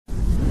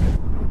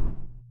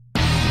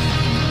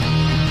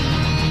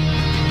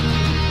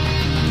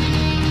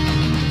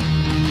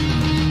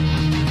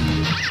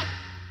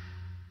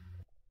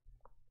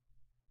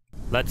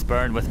Let's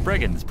Burn with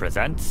Brigands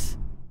presents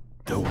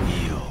The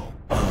Wheel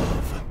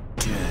of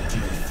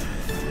Death.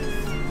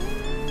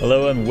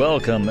 Hello and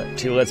welcome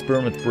to Let's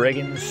Burn with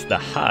Brigands, the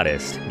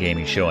hottest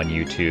gaming show on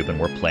YouTube, and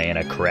we're playing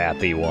a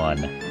crappy one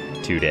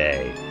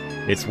today.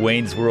 It's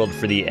Wayne's World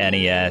for the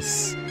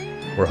NES.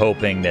 We're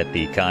hoping that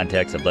the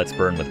context of Let's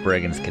Burn with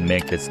Brigands can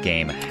make this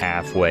game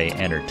halfway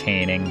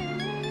entertaining.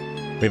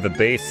 We have a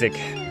basic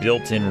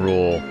built-in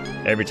rule.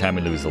 Every time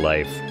we lose a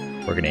life,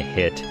 we're going to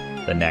hit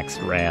the next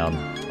round.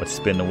 Let's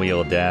spin the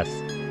Wheel of Death.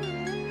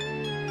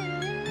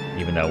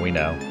 Even though we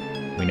know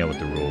what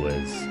the rule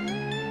is.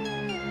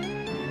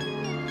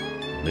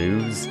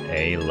 Lose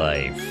a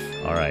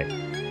life. Alright,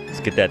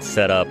 let's get that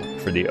set up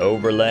for the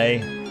overlay,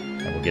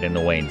 and we'll get into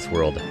Wayne's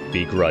World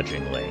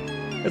begrudgingly.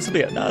 This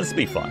will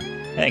be fun.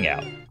 Hang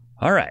out.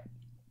 Alright,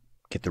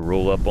 get the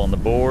rule up on the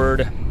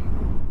board.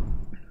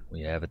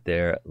 We have it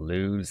there.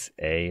 Lose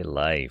a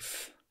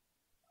life.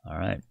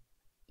 Alright.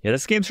 Yeah,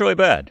 this game's really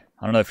bad.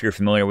 I don't know if you're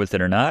familiar with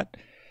it or not.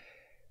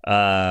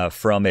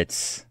 From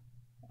its,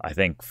 I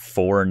think,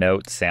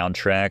 4-note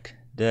soundtrack.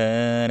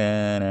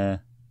 Da-na-na,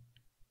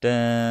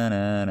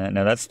 da-na-na.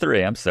 No, that's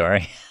 3. I'm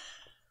sorry.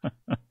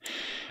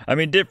 I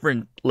mean,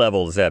 different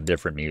levels have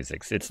different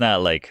musics. It's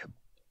not like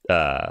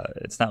Friday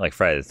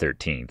the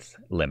 13th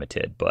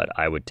limited, but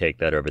I would take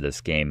that over this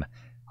game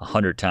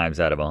 100 times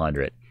out of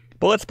 100.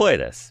 But let's play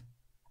this.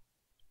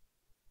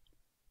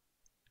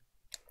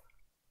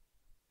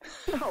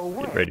 No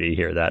way. Get ready to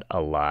hear that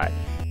a lot.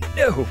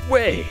 No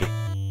way!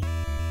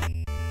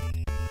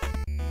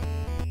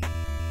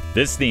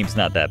 This theme's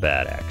not that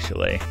bad,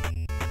 actually.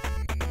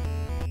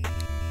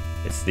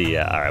 It's the,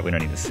 alright, we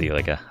don't need to see,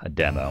 like, a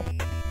demo.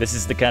 This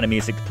is the kind of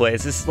music to play.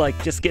 This is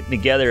like just getting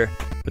together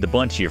with a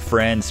bunch of your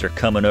friends who are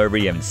coming over,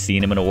 you haven't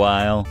seen them in a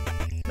while.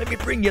 Let me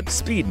bring you up to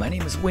speed. My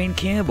name is Wayne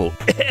Campbell.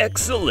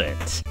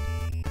 Excellent!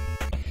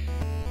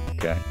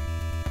 Okay.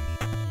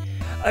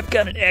 I've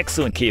got an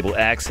excellent cable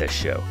access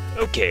show.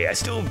 Okay, I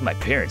still live with my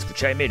parents,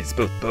 which I admit is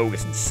both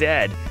bogus and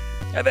sad.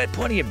 I've had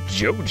plenty of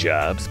Joe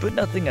jobs, but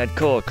nothing I'd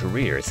call a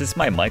career. Is this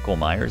my Michael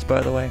Myers,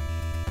 by the way?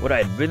 What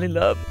I'd really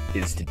love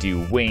is to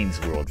do Wayne's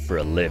World for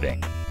a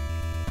living.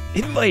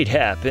 It might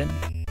happen.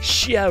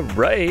 Yeah,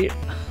 right.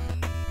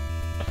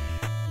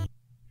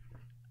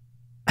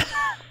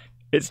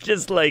 It's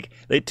just like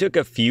they took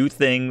a few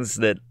things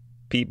that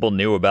people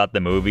knew about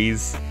the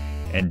movies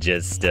and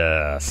just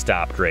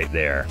stopped right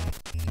there.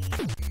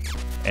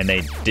 And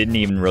they didn't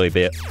even really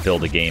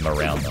build a game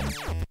around them.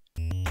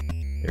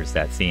 There's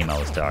that theme I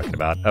was talking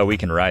about. Oh, we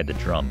can ride the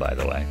drum, by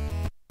the way.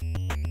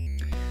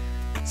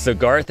 So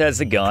Garth has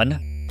a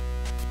gun.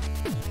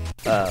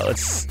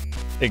 Let's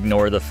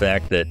ignore the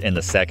fact that in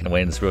the second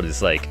Wayne's World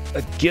it's like,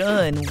 a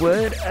gun?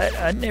 What?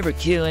 I'd never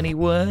kill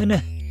anyone.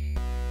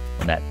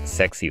 When that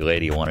sexy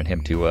lady wanted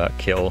him to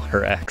kill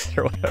her ex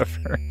or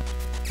whatever.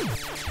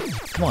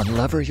 Come on,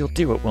 lover, you'll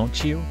do it,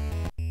 won't you?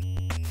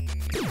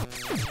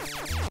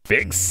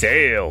 Big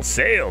sail,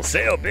 sail,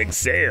 sail, big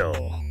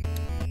sail.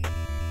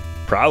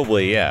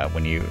 Probably, yeah,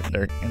 when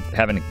they're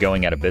having a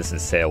going out of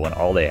business sale when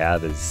all they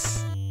have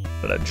is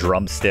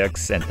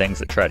drumsticks and things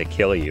that try to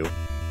kill you,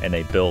 and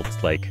they built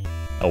like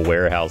a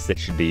warehouse that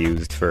should be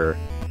used for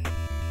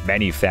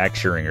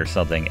manufacturing or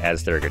something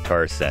as their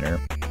guitar center.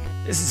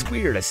 This is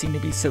weird, I seem to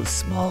be so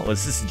small.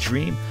 Is this a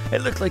dream? I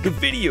look like a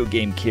video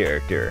game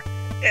character.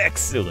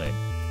 Excellent.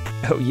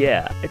 Oh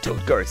yeah, I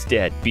told Garth's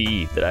dad,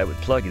 Beeve, that I would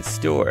plug his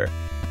store.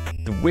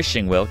 The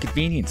Wishing Well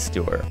convenience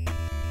store.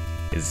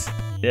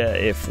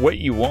 If what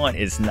you want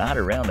is not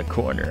around the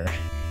corner,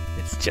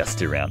 it's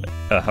just around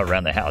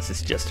the house.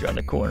 It's just around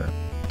the corner.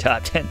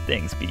 Top 10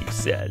 things, Beef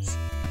says.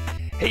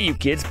 Hey, you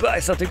kids, buy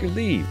something or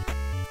leave.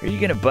 Are you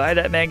gonna buy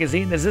that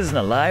magazine? This isn't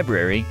a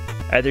library.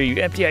 Either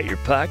you empty out your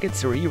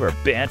pockets or you are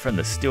banned from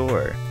the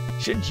store.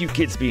 Shouldn't you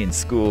kids be in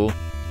school?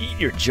 Eat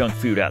your junk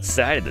food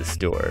outside of the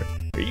store.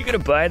 Are you gonna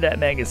buy that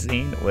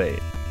magazine? Wait,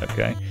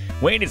 okay.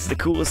 Wayne is the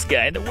coolest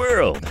guy in the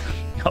world.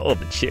 All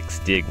the chicks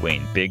dig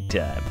Wayne big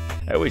time.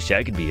 I wish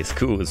I could be as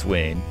cool as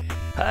Wayne.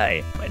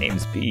 Hi, my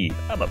name's Beeve.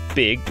 I'm a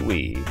big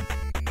dweeb.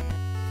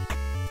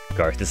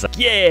 Garth is like,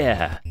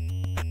 yeah!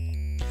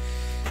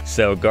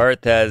 So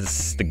Garth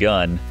has the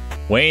gun.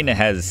 Wayne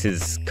has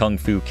his kung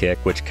fu kick,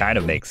 which kind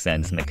of makes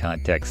sense in the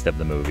context of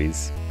the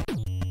movies.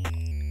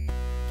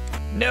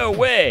 No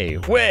way!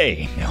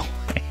 No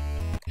way!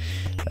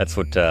 That's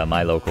what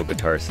my local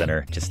guitar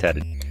center just had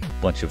a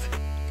bunch of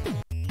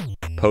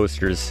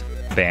posters,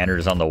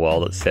 banners on the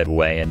wall that said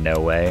way and no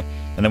way.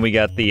 And then we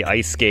got the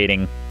ice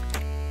skating,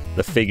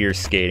 the figure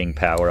skating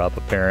power-up,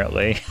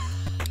 apparently.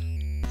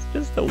 It's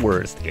just the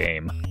worst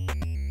game.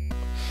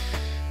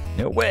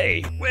 No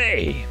way,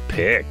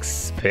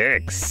 picks.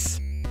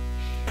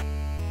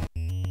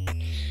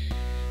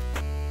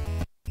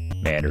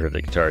 Manager of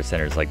the guitar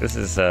center is like, this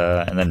is,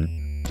 and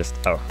then just,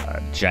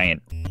 a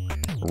giant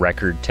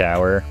record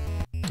tower.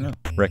 Oh,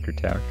 record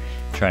tower.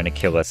 Trying to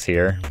kill us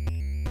here.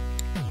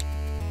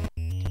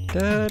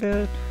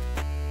 Da-da,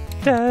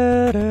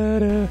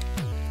 da-da-da.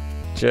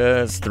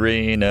 Just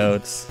 3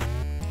 notes.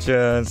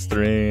 Just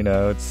 3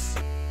 notes.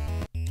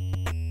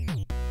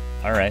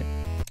 Alright.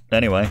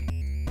 anyway,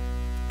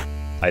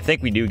 I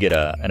think we do get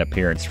an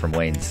appearance from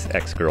Wayne's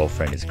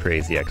ex-girlfriend, his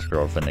crazy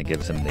ex-girlfriend that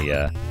gives him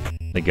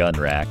the gun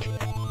rack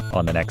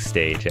on the next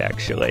stage,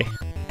 actually.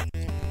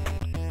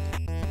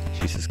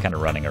 She's just kind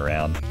of running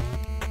around.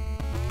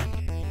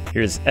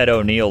 Here's Ed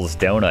O'Neill's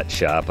donut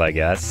shop, I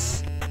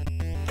guess.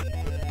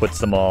 Puts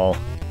them all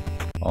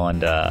on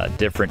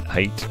different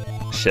height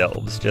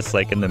shelves, just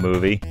like in the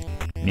movie.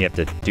 And you have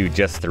to do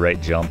just the right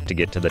jump to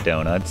get to the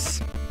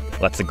donuts.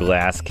 Lots of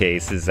glass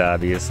cases,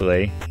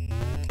 obviously.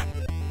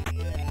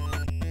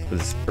 It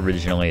was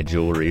originally a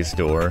jewelry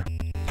store.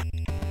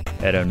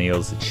 Ed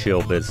O'Neill's a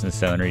chill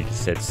business owner. He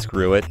just said,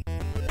 screw it.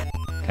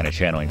 Kind of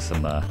channeling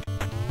some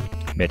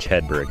Mitch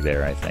Hedberg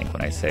there, I think,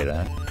 when I say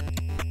that.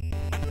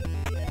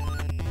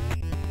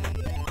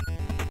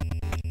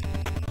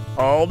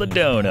 All the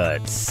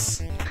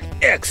donuts.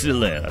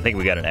 Excellent. I think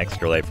we got an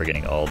extra life for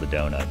getting all the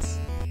donuts.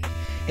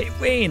 Hey,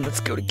 Wayne, let's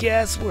go to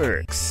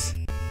Gasworks.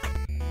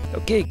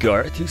 Okay,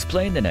 Garth, who's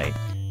playing tonight?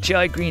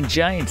 Jolly Green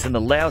Giants and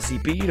the Lousy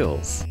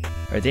Beatles.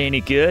 Are they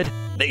any good?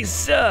 They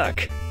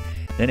suck!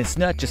 Then it's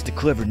not just a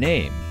clever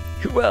name.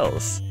 Who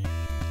else?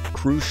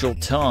 Crucial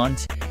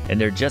Taunt, and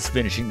they're just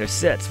finishing their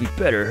sets. We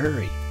better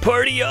hurry.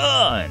 Party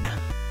on!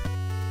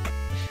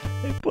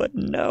 They put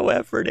no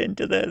effort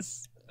into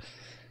this.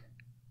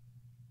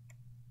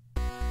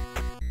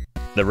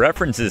 The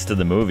references to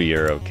the movie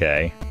are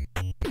okay.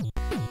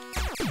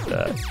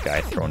 The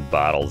guy throwing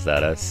bottles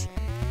at us.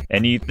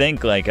 And you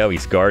think like, oh,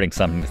 he's guarding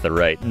something to the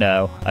right.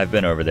 No, I've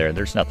been over there.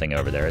 There's nothing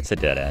over there. It's a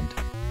dead end.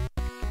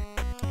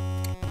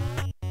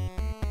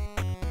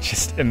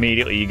 Just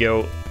immediately you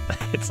go,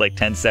 it's like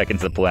 10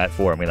 seconds of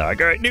platform. We're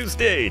like, all right, new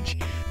stage.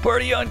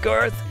 Party on,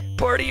 Garth.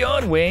 Party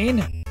on,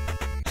 Wayne.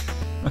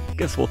 I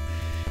guess we'll...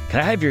 Can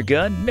I have your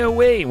gun? No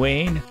way,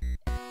 Wayne.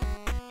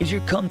 Here's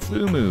your kung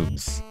fu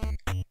moves.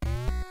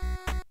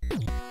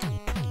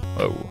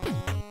 Oh.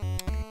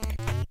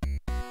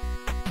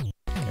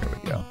 There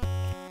we go.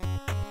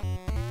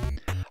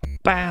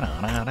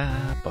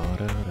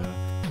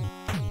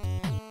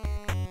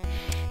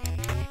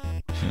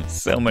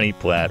 So many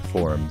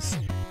platforms.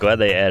 Glad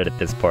they added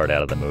this part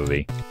out of the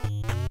movie.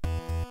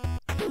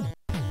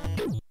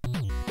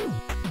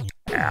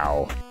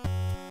 Ow.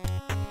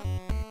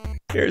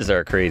 Here's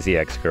our crazy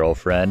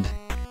ex-girlfriend.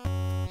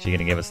 She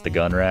gonna give us the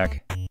gun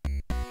rack?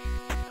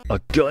 A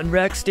gun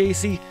rack,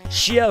 Stacy?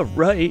 Yeah,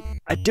 right.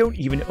 I don't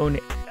even own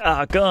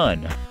a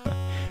gun.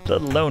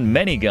 Let alone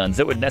many guns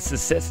that would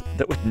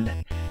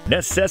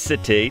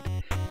necessitate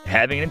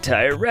having an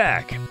entire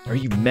rack. Are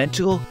you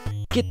mental?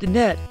 Get the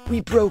net.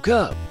 We broke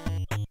up.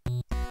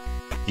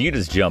 You can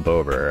just jump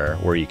over her,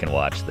 or you can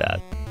watch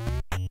that.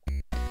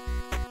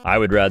 I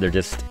would rather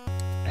just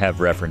have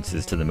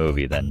references to the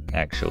movie than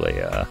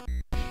actually,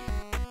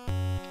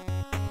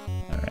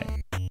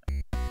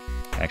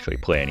 actually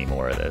play any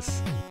more of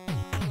this.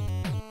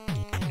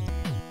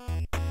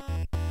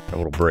 Our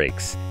little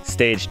breaks.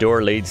 Stage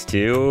door leads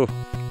to...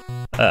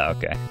 Oh,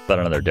 okay. Thought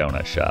another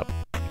donut shop.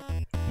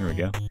 Here we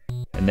go.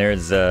 And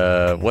there's,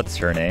 what's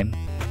her name?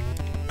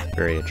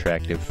 Very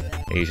attractive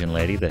Asian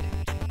lady that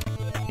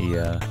he,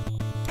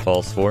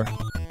 falls for.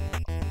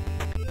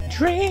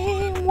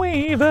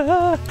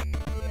 Dreamweaver!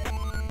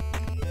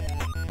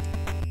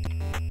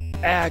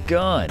 A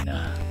gun!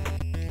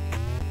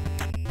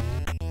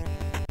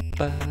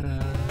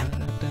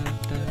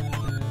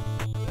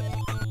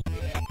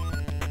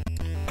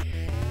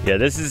 Yeah,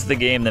 this is the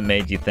game that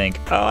made you think,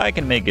 oh, I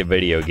can make a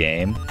video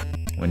game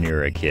when you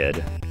were a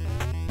kid.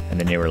 And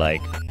then you were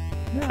like,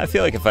 no, I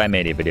feel like if I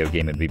made a video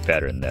game, it'd be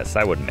better than this.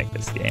 I wouldn't make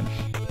this game.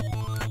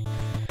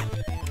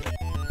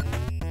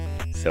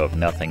 So if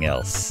nothing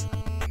else.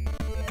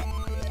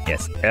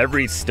 Yes,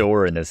 every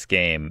store in this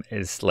game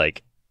is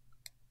like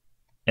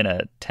in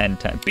a 10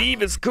 times...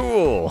 Beef is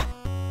cool!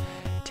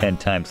 10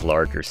 times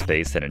larger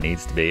space than it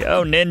needs to be.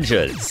 Oh,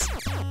 ninjas!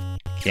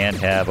 Can't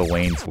have a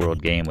Wayne's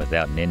World game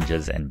without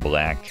ninjas and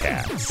black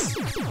cats.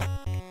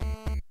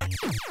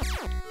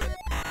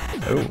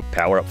 Oh,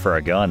 power up for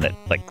a gun that,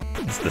 like,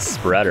 it's the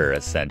spreader,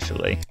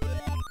 essentially.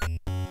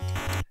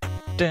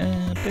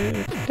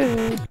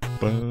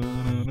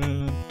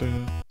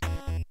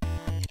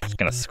 Just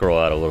gonna scroll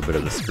out a little bit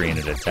of the screen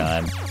at a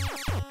time.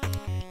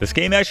 This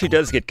game actually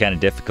does get kind of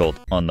difficult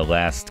on the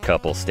last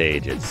couple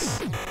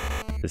stages.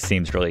 This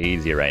seems really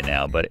easy right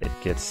now, but it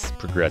gets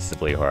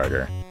progressively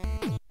harder.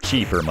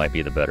 Cheaper might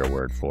be the better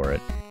word for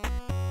it.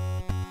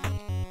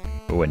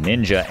 Ooh, a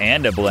ninja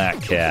and a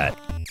black cat.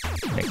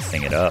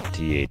 Mixing it up,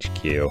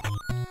 THQ.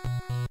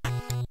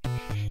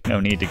 No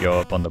need to go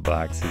up on the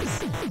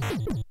boxes.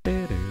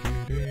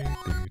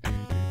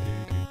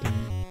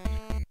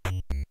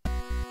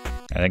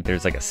 I think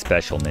there's like a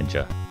special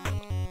ninja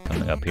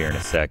coming up here in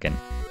a second.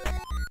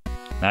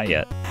 Not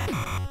yet.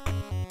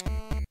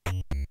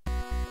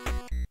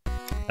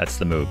 That's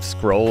the move.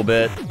 Scroll a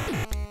bit.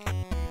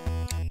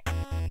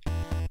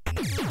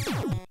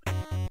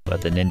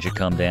 Let the ninja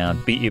come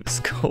down. Beep's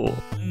cool.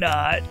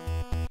 Not.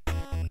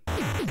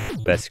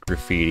 Best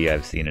graffiti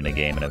I've seen in a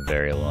game in a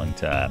very long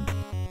time.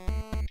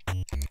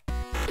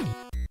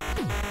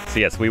 So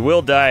yes, we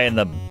will die in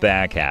the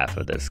back half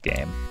of this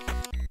game.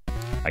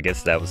 I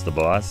guess that was the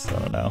boss? I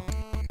don't know.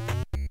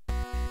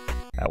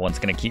 That one's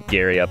gonna keep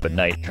Gary up at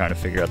night trying to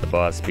figure out the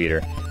boss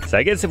beater. So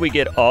I guess if we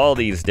get all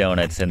these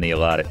donuts in the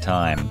allotted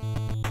time,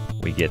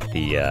 we get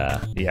the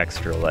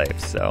extra life.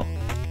 So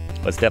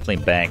let's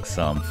definitely bank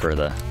some for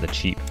the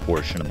cheap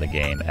portion of the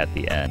game at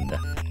the end.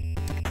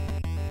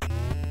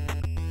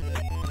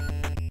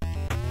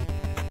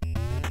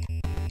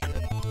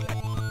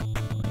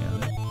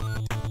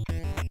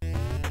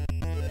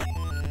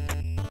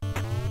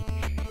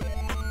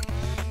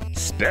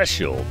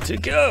 Special to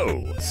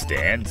go,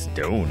 Stan's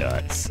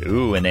Donuts.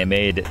 Ooh, and they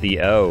made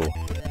the O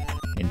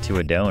into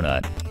a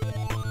donut.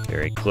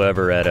 Very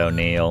clever, Ed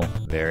O'Neill.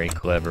 Very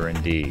clever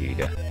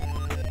indeed.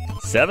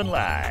 7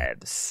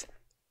 lives.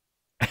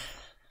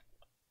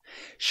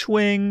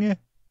 Swing.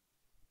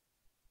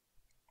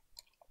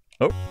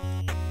 Oh.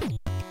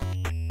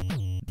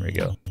 There we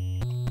go.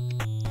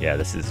 Yeah,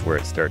 this is where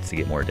it starts to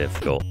get more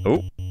difficult.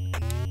 Oh.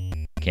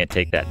 Can't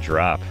take that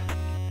drop.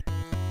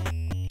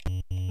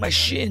 My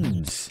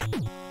shins.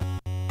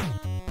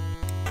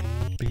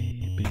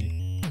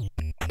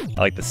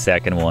 I like the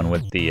second one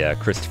with the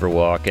Christopher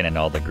Walken and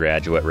all the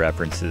Graduate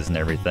references and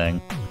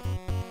everything.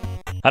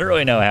 I don't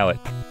really know how it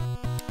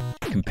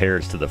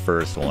compares to the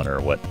first one or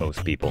what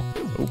most people...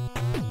 Oh.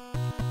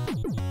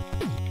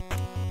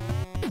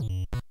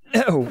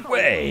 No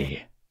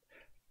way!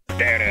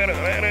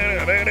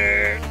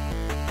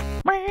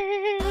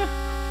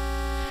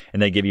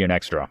 And they give you an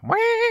extra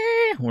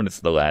when it's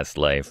the last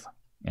life,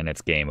 and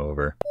it's game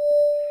over.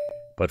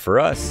 But for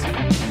us...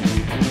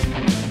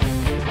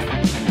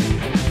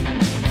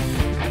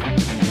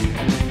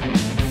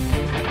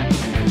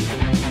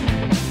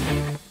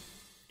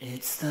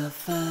 It's the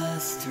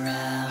first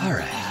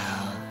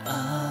round out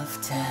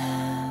of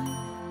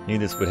 10. Knew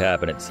this would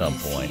happen at some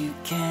point.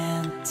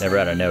 Never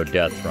had a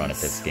no-death run at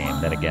this game.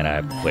 Then again, I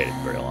haven't played it for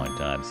a very long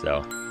time,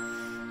 so...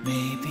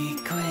 Maybe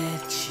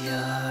quit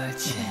your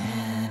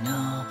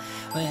channel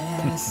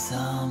with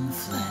some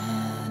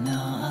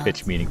flannel.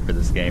 Pitch meeting for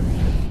this game.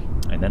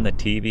 And then the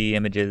TV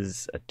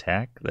images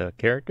attack the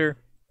character?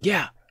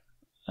 Yeah.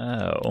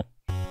 Oh.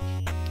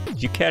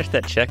 Did you cash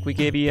that check we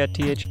gave you at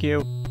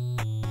THQ?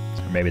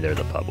 Or maybe they're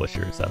the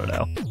publishers, I don't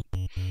know.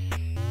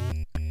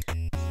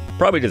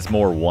 Probably just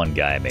more one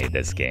guy made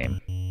this game.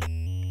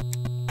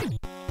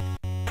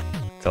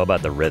 It's all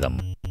about the rhythm.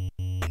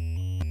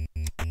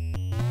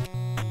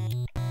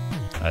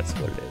 That's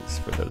what it is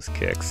for those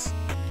kicks.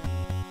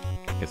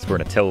 Guess we're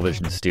in a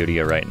television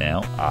studio right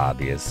now,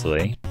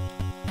 obviously.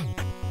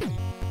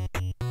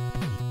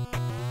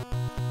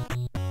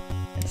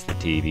 It's the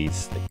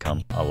TVs that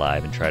come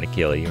alive and try to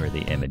kill you, or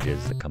the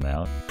images that come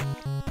out.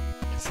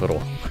 Just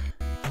little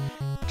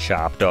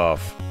chopped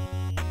off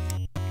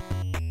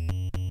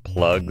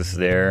plugs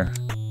there.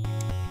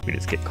 We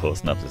just get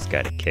close enough to this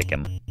guy to kick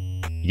him.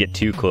 You get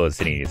too close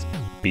and he just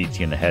beats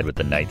you in the head with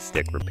the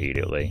nightstick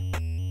repeatedly.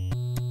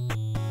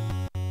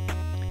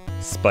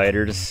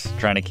 Spiders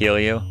trying to kill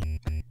you.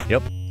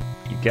 Yep,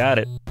 you got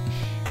it.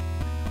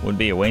 Wouldn't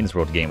be a Wayne's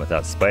World game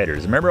without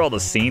spiders. Remember all the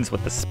scenes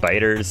with the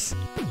spiders?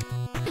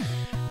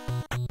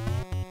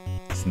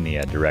 It's in the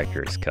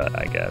director's cut,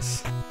 I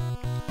guess.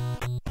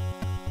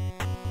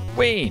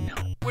 Wayne,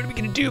 what are we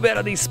gonna do about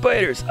all these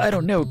spiders? I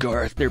don't know,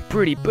 Garth. They're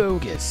pretty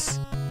bogus.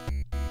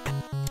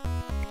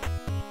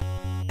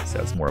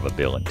 So it's more of a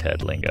Bill and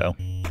Ted lingo.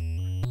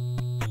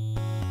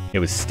 It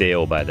was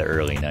stale by the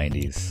early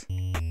 90s.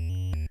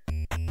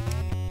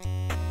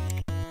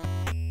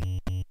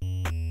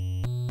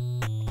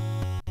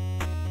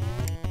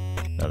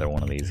 Another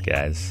one of these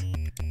guys.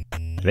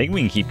 I think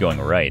we can keep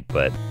going right,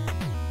 but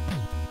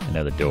I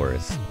know the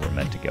doors we're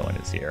meant to go in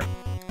is here.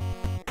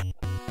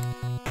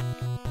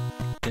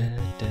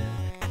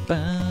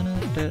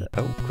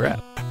 Oh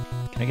crap.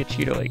 Can I get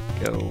you to like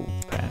go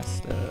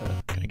past,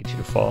 can I get you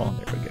to fall?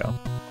 There we go.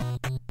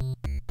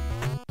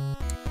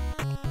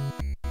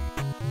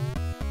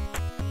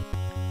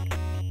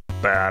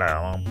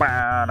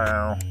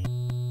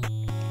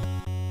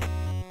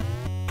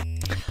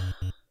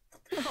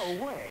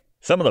 No way.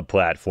 Some of the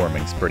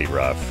platforming's pretty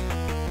rough.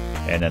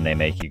 And then they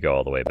make you go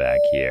all the way back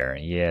here.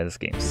 Yeah, this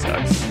game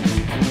sucks.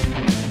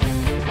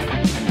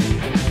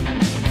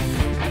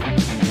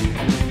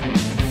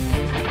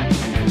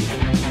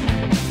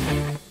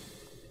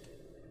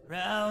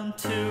 Round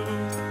 2.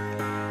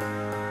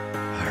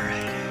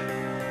 Alright.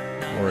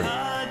 More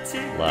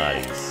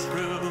lotties.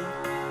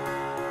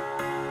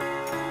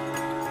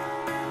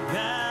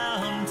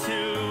 Round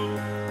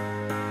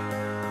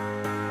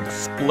 2.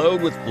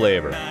 Explode with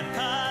flavor.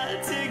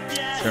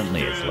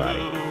 Certainly is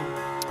lottie.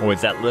 Oh,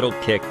 it's that little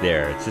kick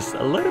there. It's just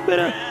a little bit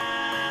of...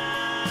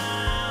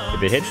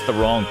 If it hits the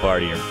wrong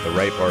part of your... the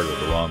right part or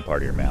the wrong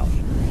part of your mouth,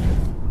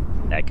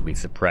 that can be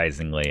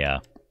surprisingly,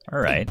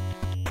 alright.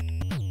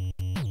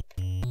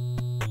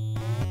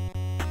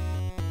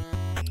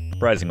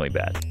 Surprisingly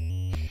bad.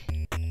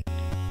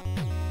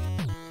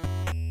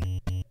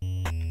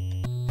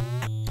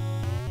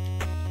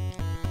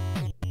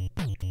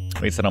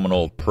 At least I'm an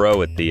old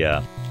pro at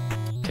the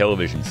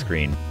television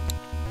screen.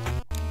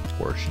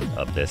 portion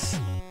of this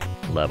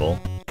level.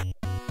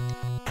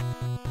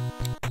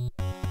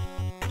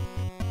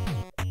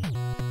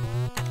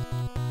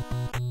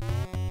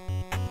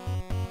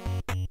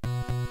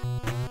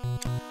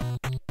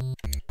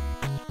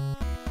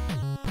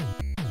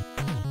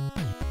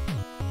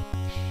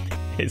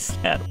 Is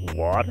that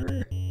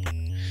water?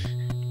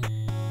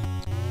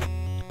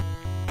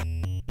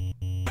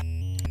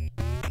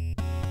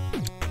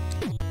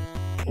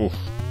 Oof.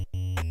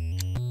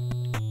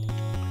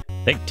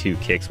 I think 2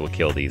 kicks will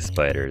kill these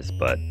spiders,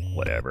 but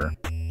whatever.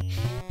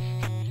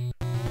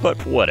 But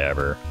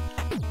whatever.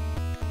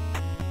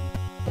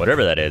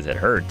 Whatever that is, it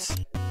hurts.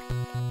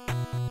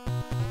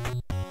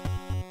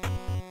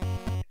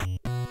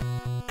 I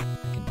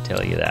can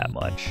tell you that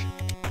much.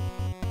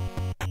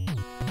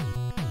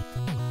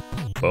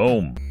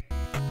 Boom.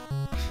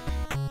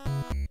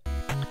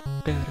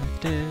 There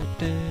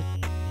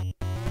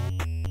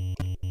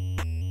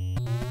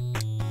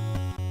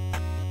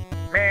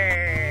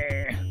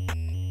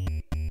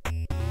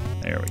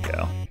we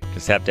go.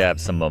 Just have to have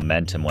some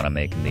momentum when I'm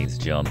making these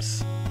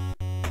jumps.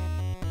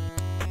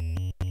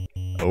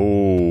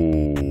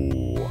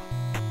 Oh.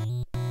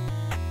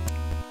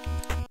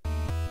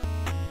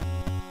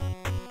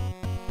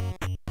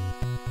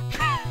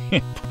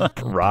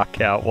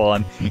 Rock out while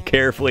I'm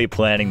carefully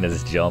planning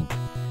this jump.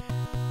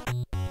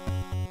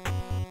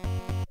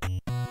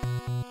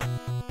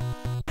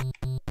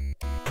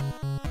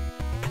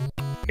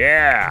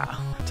 Yeah!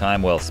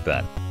 Time well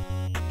spent.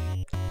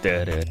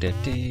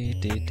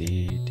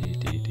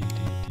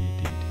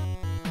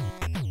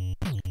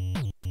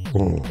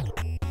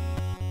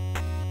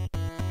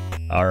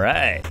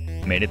 Alright,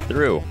 made it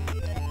through.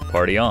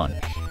 Party on.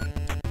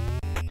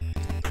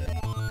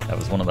 That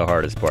was one of the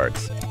hardest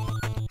parts.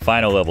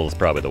 Final level is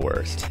probably the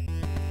worst.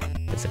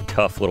 It's a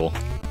tough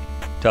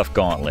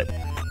gauntlet.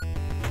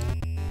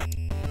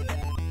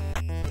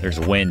 There's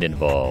wind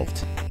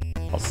involved.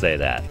 I'll say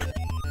that.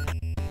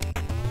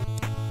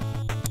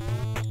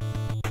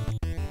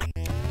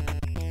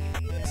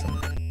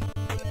 Some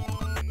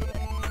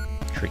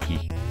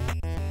tricky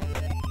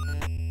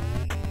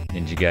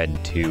Ninja Gaiden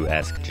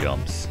 2-esque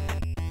jumps.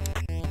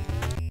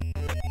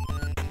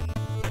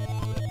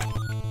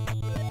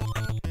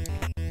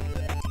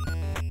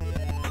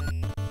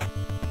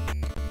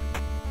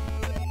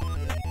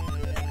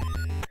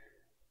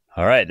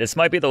 Alright, this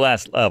might be the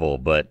last level,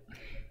 but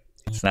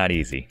it's not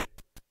easy.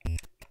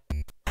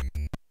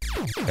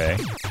 Okay.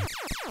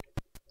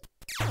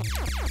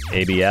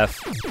 ABF.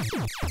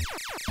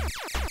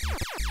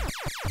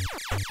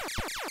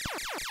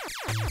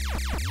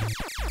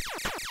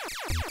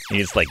 He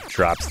just like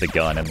drops the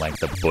gun in like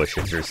the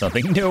bushes or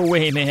something. No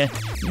way, man.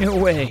 No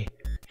way.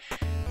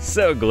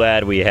 So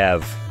glad we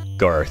have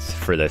Garth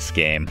for this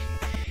game.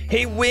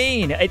 Hey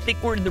Wayne, I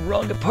think we're in the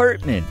wrong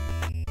apartment.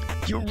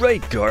 You're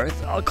right,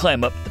 Garth. I'll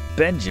climb up the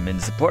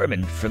Benjamin's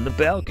apartment from the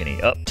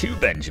balcony. Up to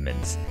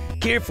Benjamin's.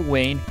 Careful,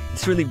 Wayne.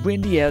 It's really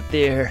windy out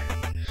there.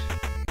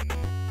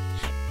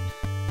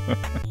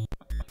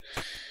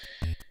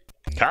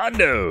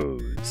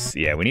 Condos.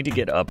 Yeah, we need to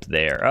get up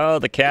there. Oh,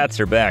 the cats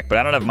are back, but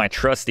I don't have my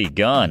trusty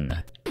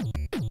gun.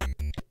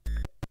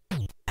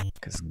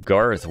 Because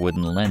Garth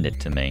wouldn't lend it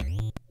to me.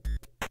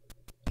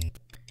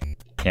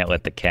 Can't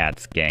let the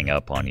cats gang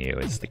up on you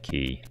is the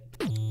key.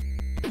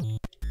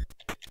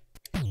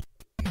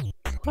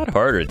 It's a lot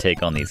harder to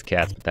take on these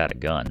cats without a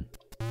gun.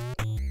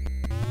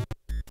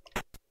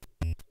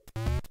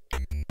 I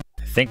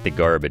think the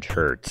garbage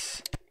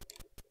hurts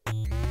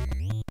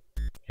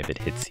if it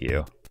hits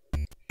you.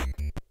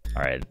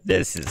 Alright,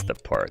 this is the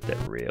part that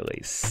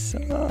really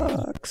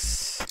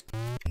sucks.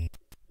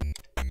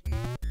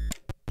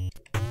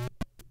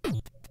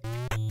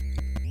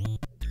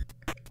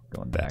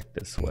 Going back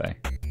this way.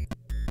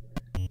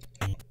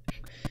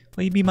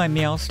 Will you be my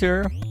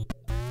meowster?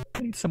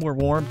 I need somewhere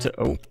warm to...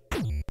 Oh,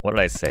 what did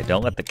I say?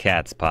 Don't let the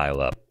cats pile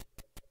up.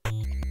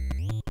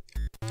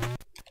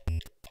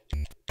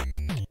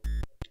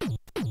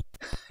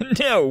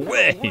 No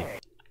way!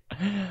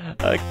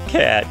 A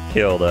cat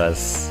killed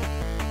us.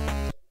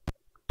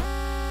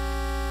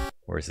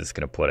 Where's this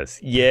gonna put us?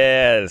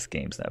 Yeah, this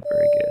game's not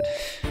very good.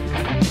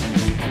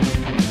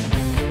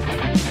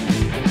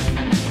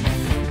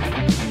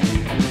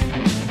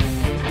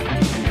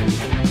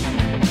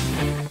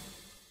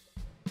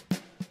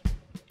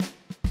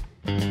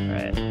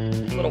 Alright, a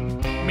little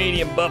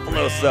medium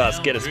buffalo sauce,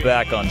 get us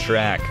back on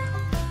track.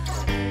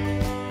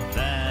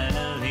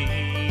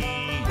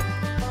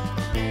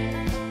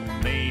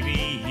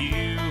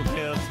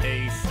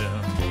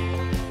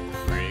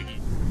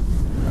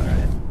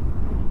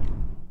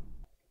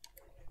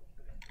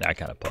 That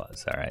kind of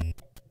pause, alright.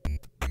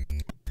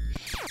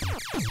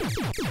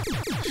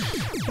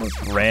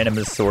 Most random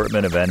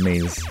assortment of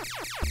enemies.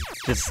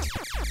 Just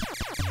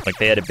like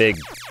they had a big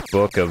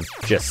book of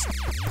just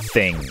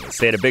things.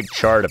 They had a big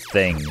chart of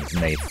things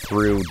and they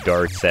threw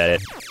darts at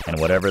it, and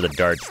whatever the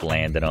darts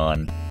landed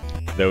on,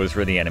 those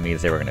were the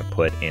enemies they were going to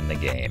put in the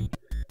game.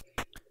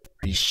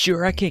 Are you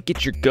sure I can't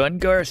get your gun,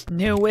 Garth?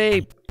 No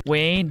way,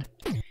 Wayne.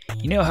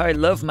 You know how I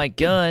love my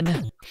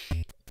gun.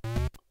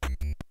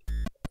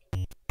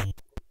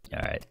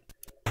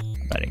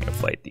 Not even gonna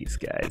fight these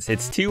guys.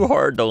 It's too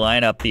hard to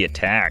line up the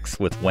attacks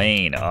with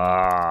Wayne.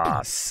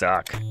 Ah,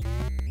 suck.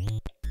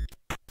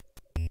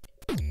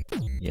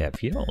 Yeah,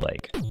 if you don't,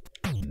 like,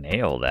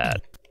 nail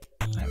that,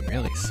 that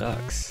really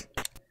sucks.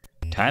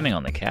 Timing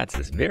on the cats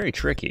is very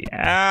tricky.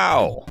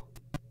 Ow!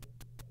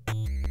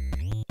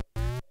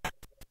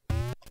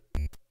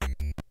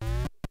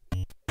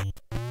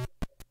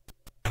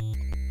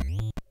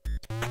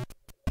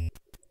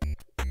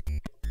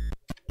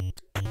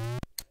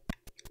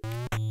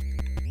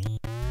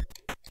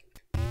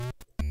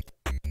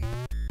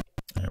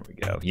 There we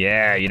go.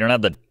 Yeah, you don't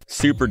have the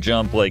super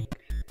jump like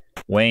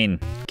Wayne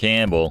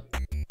Campbell.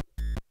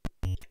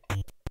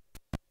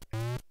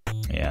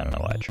 Yeah, I don't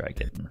know why I tried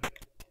getting.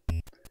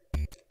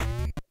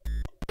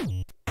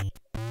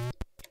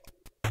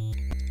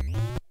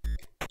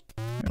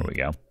 There we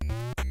go.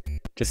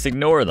 Just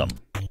ignore them.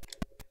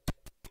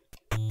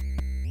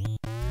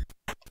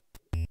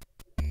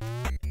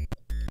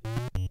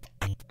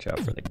 Watch out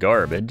for the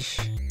garbage.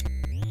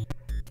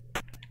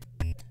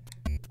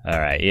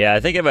 Alright, yeah,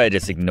 I think if I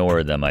just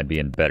ignored them, I'd be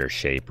in better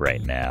shape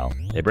right now.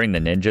 They bring the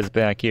ninjas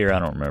back here? I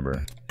don't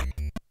remember.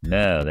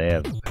 No, they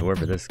have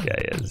whoever this guy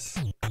is.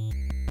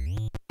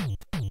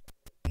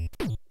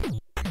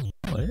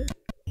 What?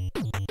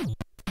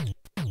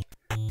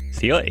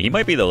 See, he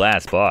might be the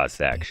last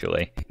boss,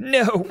 actually.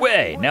 No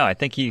way! No, I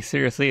think he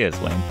seriously is,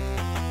 Wayne.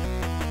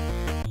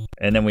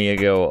 And then we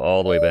go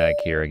all the way back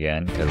here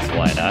again, because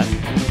why not?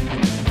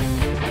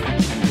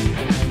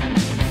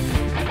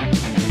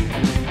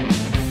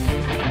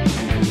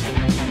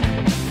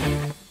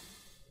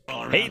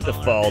 Hate the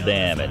fall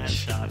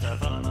damage.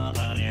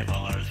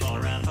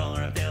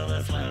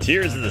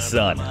 Tears of the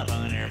Sun.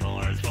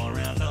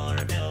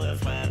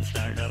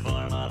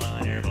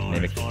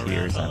 Mimic the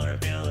tears I'm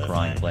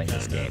crying playing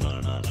this game.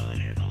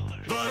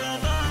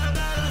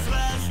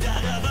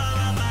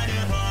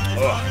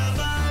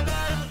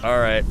 Oh.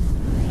 Alright.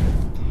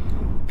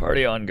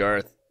 Party on,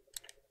 Garth.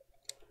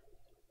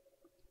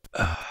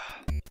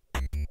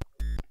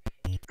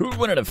 Who would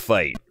win in a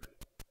fight?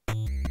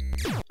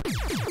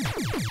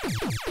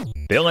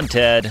 Bill and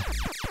Ted.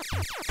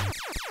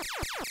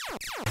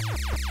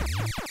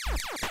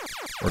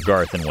 Or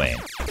Garth and Wayne.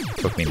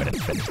 Took me a minute to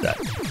finish that.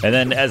 And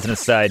then, as an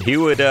aside,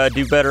 who would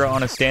do better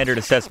on a standard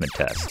assessment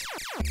test?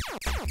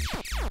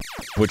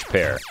 Which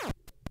pair?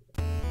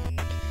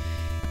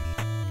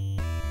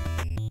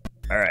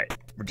 Alright,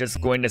 we're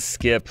just going to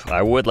skip.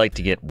 I would like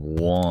to get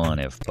one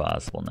if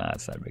possible. Nah,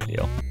 it's not a big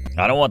deal.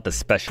 I don't want the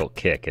special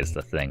kick is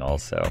the thing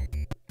also.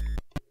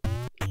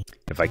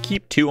 If I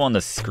keep two on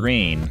the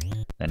screen,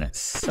 then it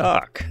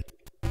suck.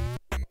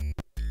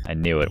 I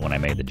knew it when I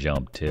made the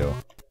jump too.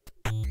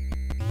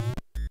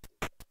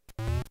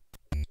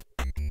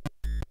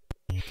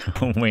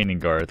 Wayne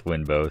and Garth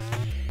win both.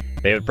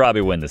 They would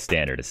probably win the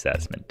standard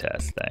assessment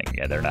test thing.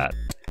 Yeah, they're not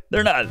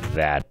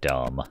that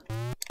dumb.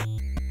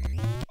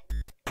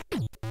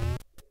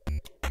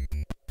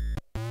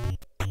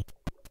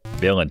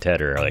 Bill and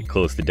Ted are like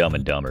close to Dumb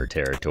and Dumber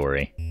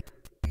territory.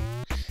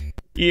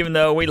 Even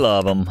though we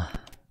love them.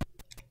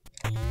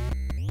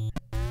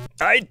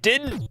 I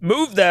didn't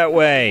move that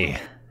way.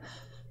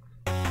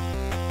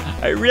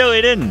 I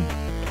really didn't.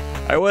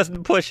 I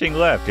wasn't pushing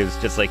left. It was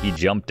just like he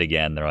jumped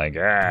again. They're like,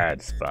 ah,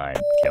 it's fine.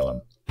 Kill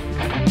him.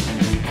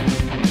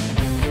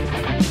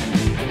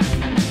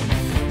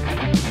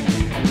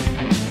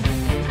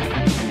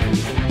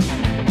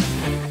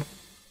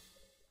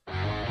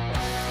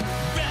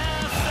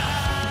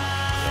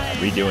 Yeah,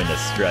 redoing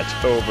this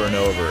stretch over and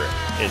over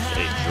is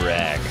a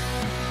drag.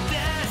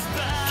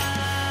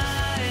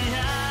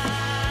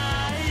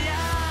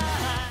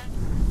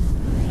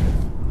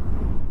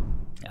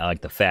 I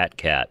like the fat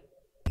cat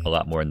a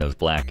lot more than those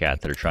black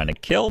cats that are trying to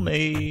kill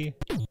me.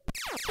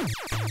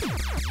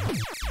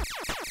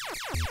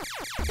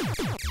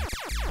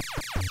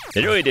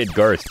 They really did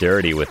Garth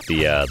dirty with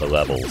the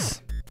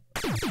levels.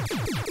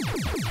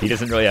 He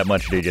doesn't really have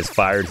much to do, just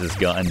fires his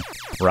gun,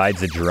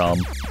 rides a drum,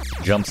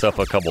 jumps up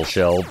a couple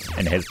shelves,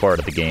 and his part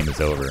of the game is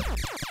over.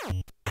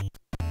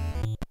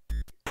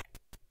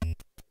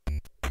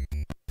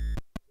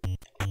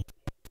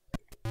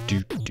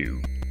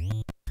 Doo-doo.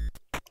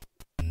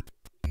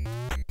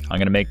 I'm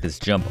gonna make this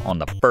jump on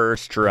the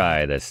first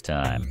try this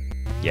time.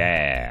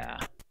 Yeah.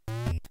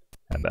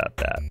 How about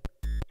that?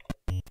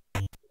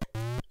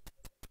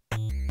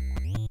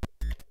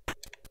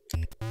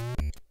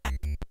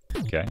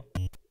 Okay.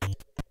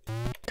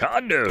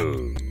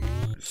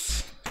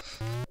 Condos.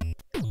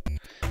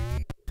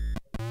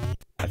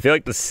 I feel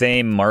like the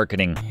same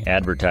marketing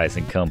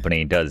advertising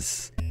company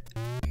does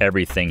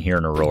everything here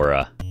in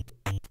Aurora.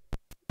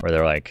 Where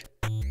they're like,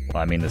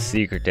 well, I mean, the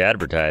secret to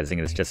advertising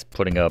is just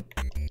putting up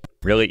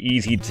really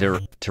easy to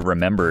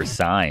remember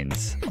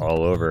signs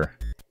all over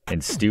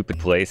in stupid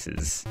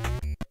places.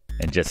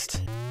 And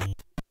just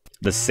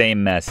the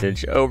same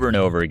message over and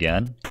over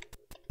again.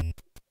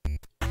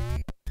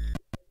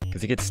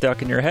 Because it gets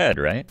stuck in your head,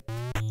 right?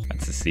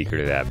 That's the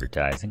secret of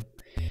advertising.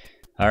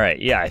 Alright,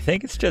 yeah, I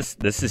think it's just,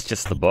 this is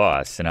just the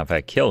boss. And if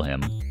I kill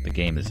him, the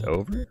game is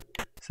over?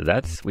 Is So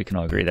that's, we can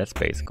all agree that's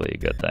basically a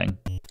good thing.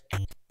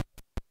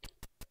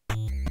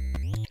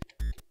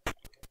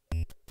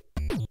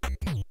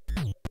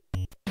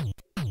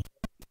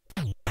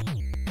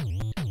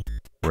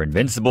 We're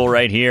invincible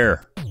right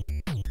here.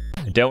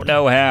 I don't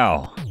know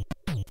how,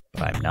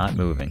 but I'm not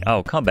moving.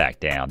 Oh, come back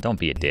down. Don't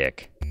be a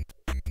dick.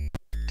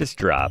 Just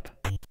drop.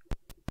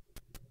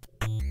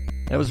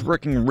 That was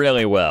working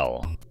really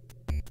well.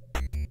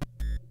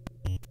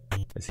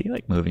 Is he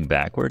like moving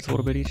backwards a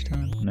little bit each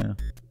time? No.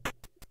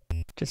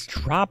 Just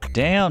drop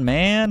down,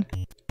 man.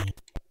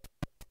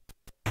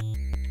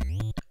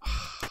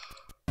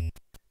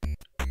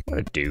 What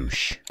a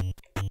douche.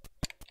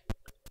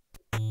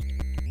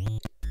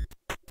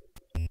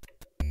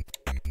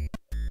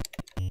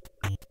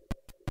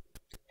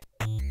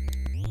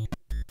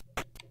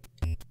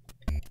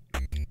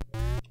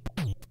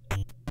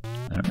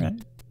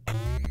 Alright.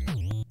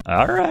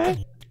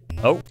 Alright.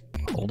 Oh,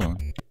 hold on.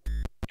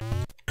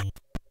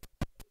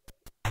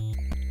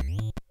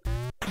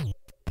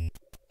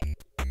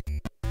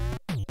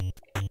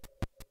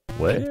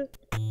 What?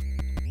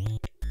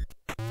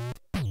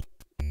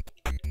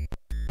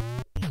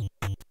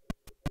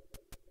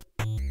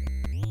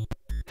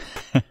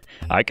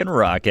 I can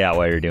rock out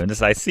while you're doing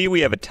this. I see we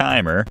have a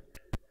timer.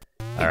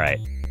 Alright.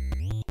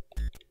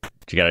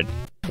 But you gotta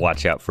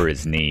watch out for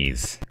his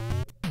knees.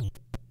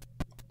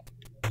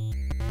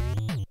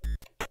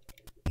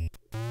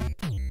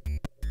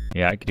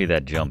 Yeah, I could do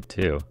that jump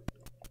too.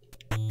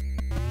 How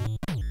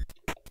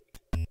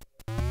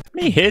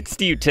many hits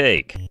do you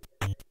take?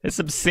 It's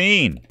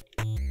obscene.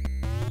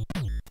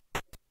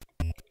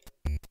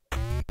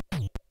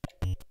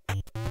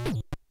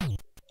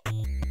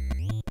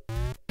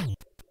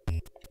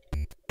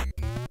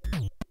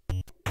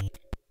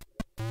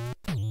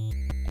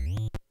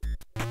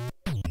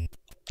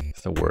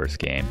 It's the worst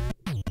game.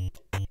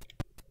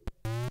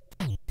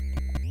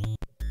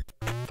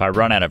 If I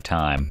run out of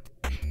time,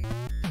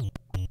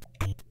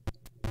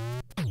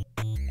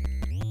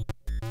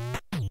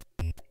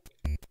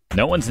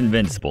 no one's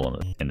invincible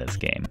in this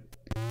game.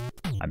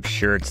 I'm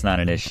sure it's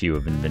not an issue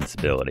of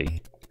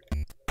invincibility.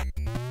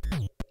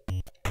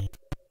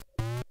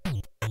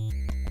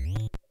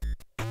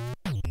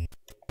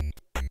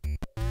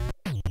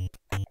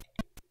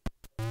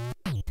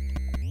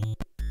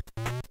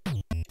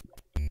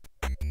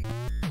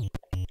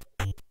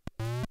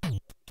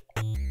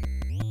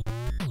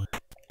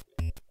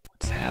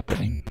 What's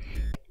happening?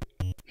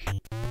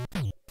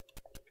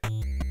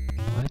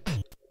 What?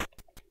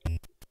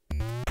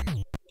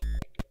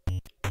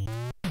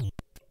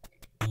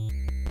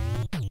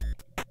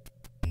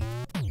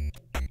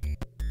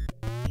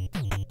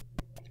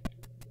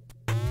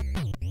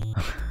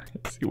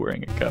 Is he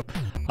wearing a cup?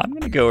 I'm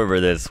gonna go over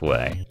this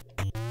way.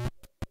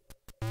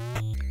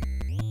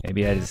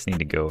 Maybe I just need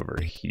to go over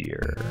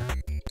here.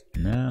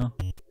 No.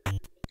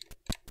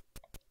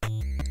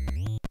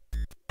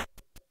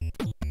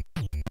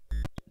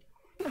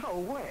 No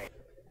way.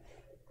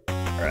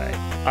 Alright.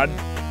 I'm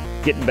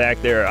getting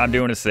back there. I'm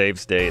doing a save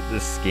state.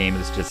 This game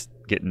is just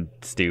getting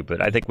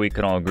stupid. I think we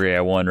can all agree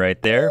I won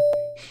right there.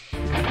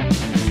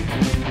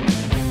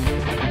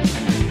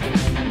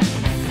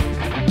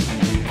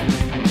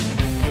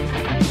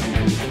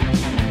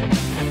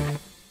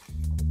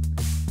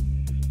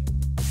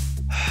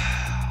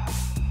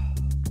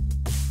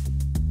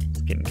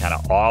 It's getting kind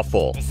of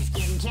awful.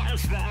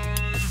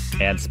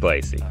 And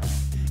spicy.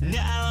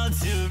 Now on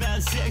to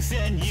round 6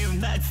 and you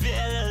might feel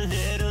a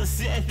little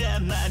sick.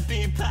 That might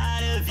be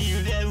part of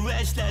you that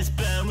wish that's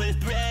burned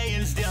with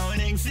brains don't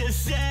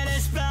exist, and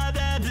it's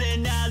probably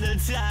not the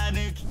time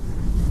to...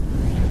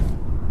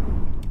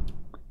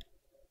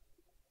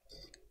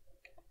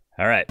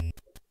 Alright.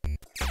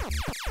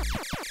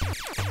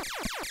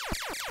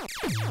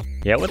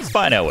 Yeah, let's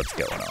find out what's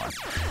going on.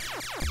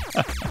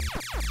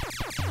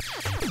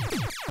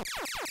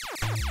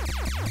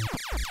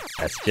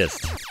 That's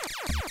just...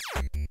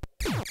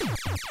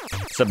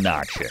 it's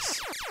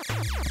obnoxious.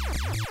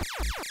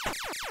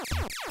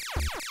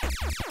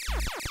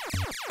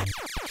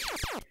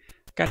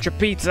 Got your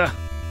pizza.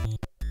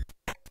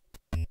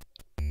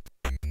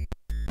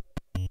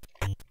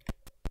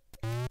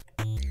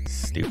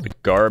 Stupid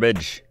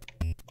garbage.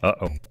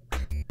 Uh-oh.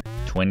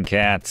 Twin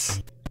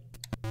cats.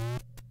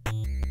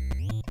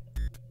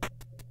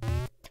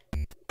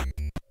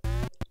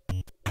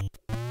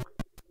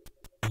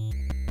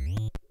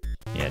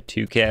 Yeah,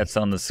 2 cats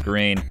on the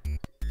screen.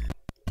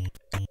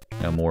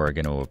 No more are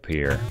going to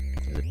appear.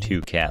 There's a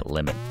 2-cat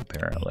limit,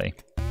 apparently.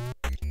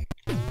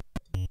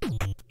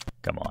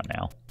 Come on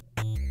now.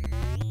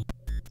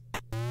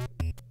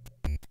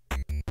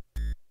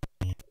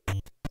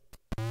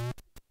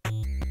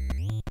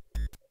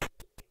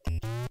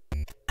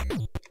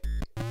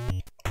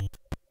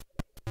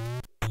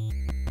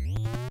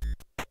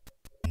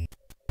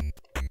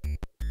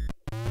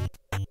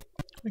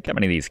 Look how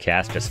many of these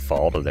cats just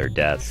fall to their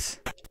deaths.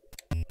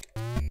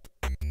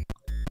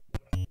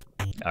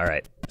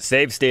 Alright,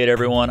 save state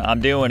everyone, I'm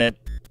doing it.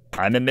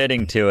 I'm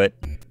admitting to it.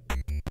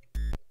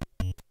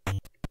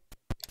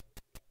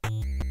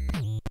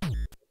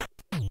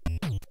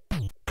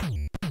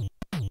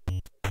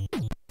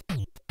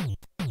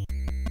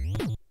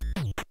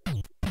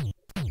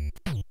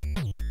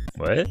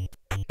 What?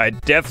 I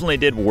definitely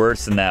did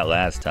worse than that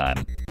last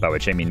time, by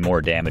which I mean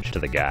more damage to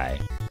the guy.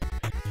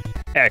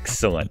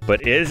 Excellent,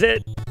 but is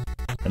it?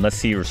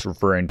 Unless he was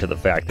referring to the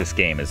fact this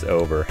game is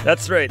over.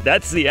 That's right,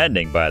 that's the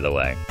ending, by the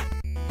way.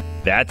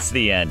 That's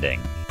the ending.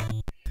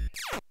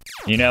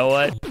 You know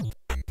what?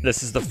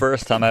 This is the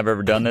first time I've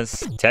ever done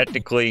this.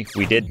 Technically,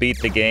 we did beat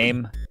the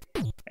game,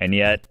 and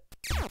yet,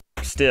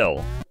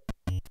 still.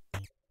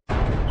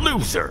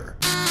 Loser!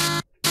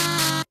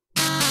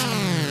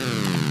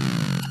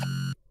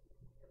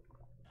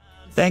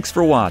 Thanks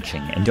for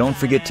watching, and don't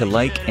forget to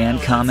like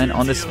and comment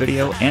on this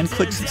video, and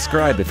click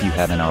subscribe if you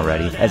haven't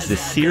already, as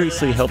this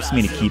seriously helps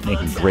me to keep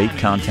making great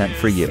content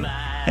for you.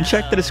 And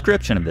check the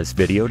description of this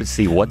video to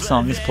see what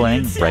song is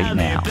playing right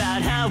now.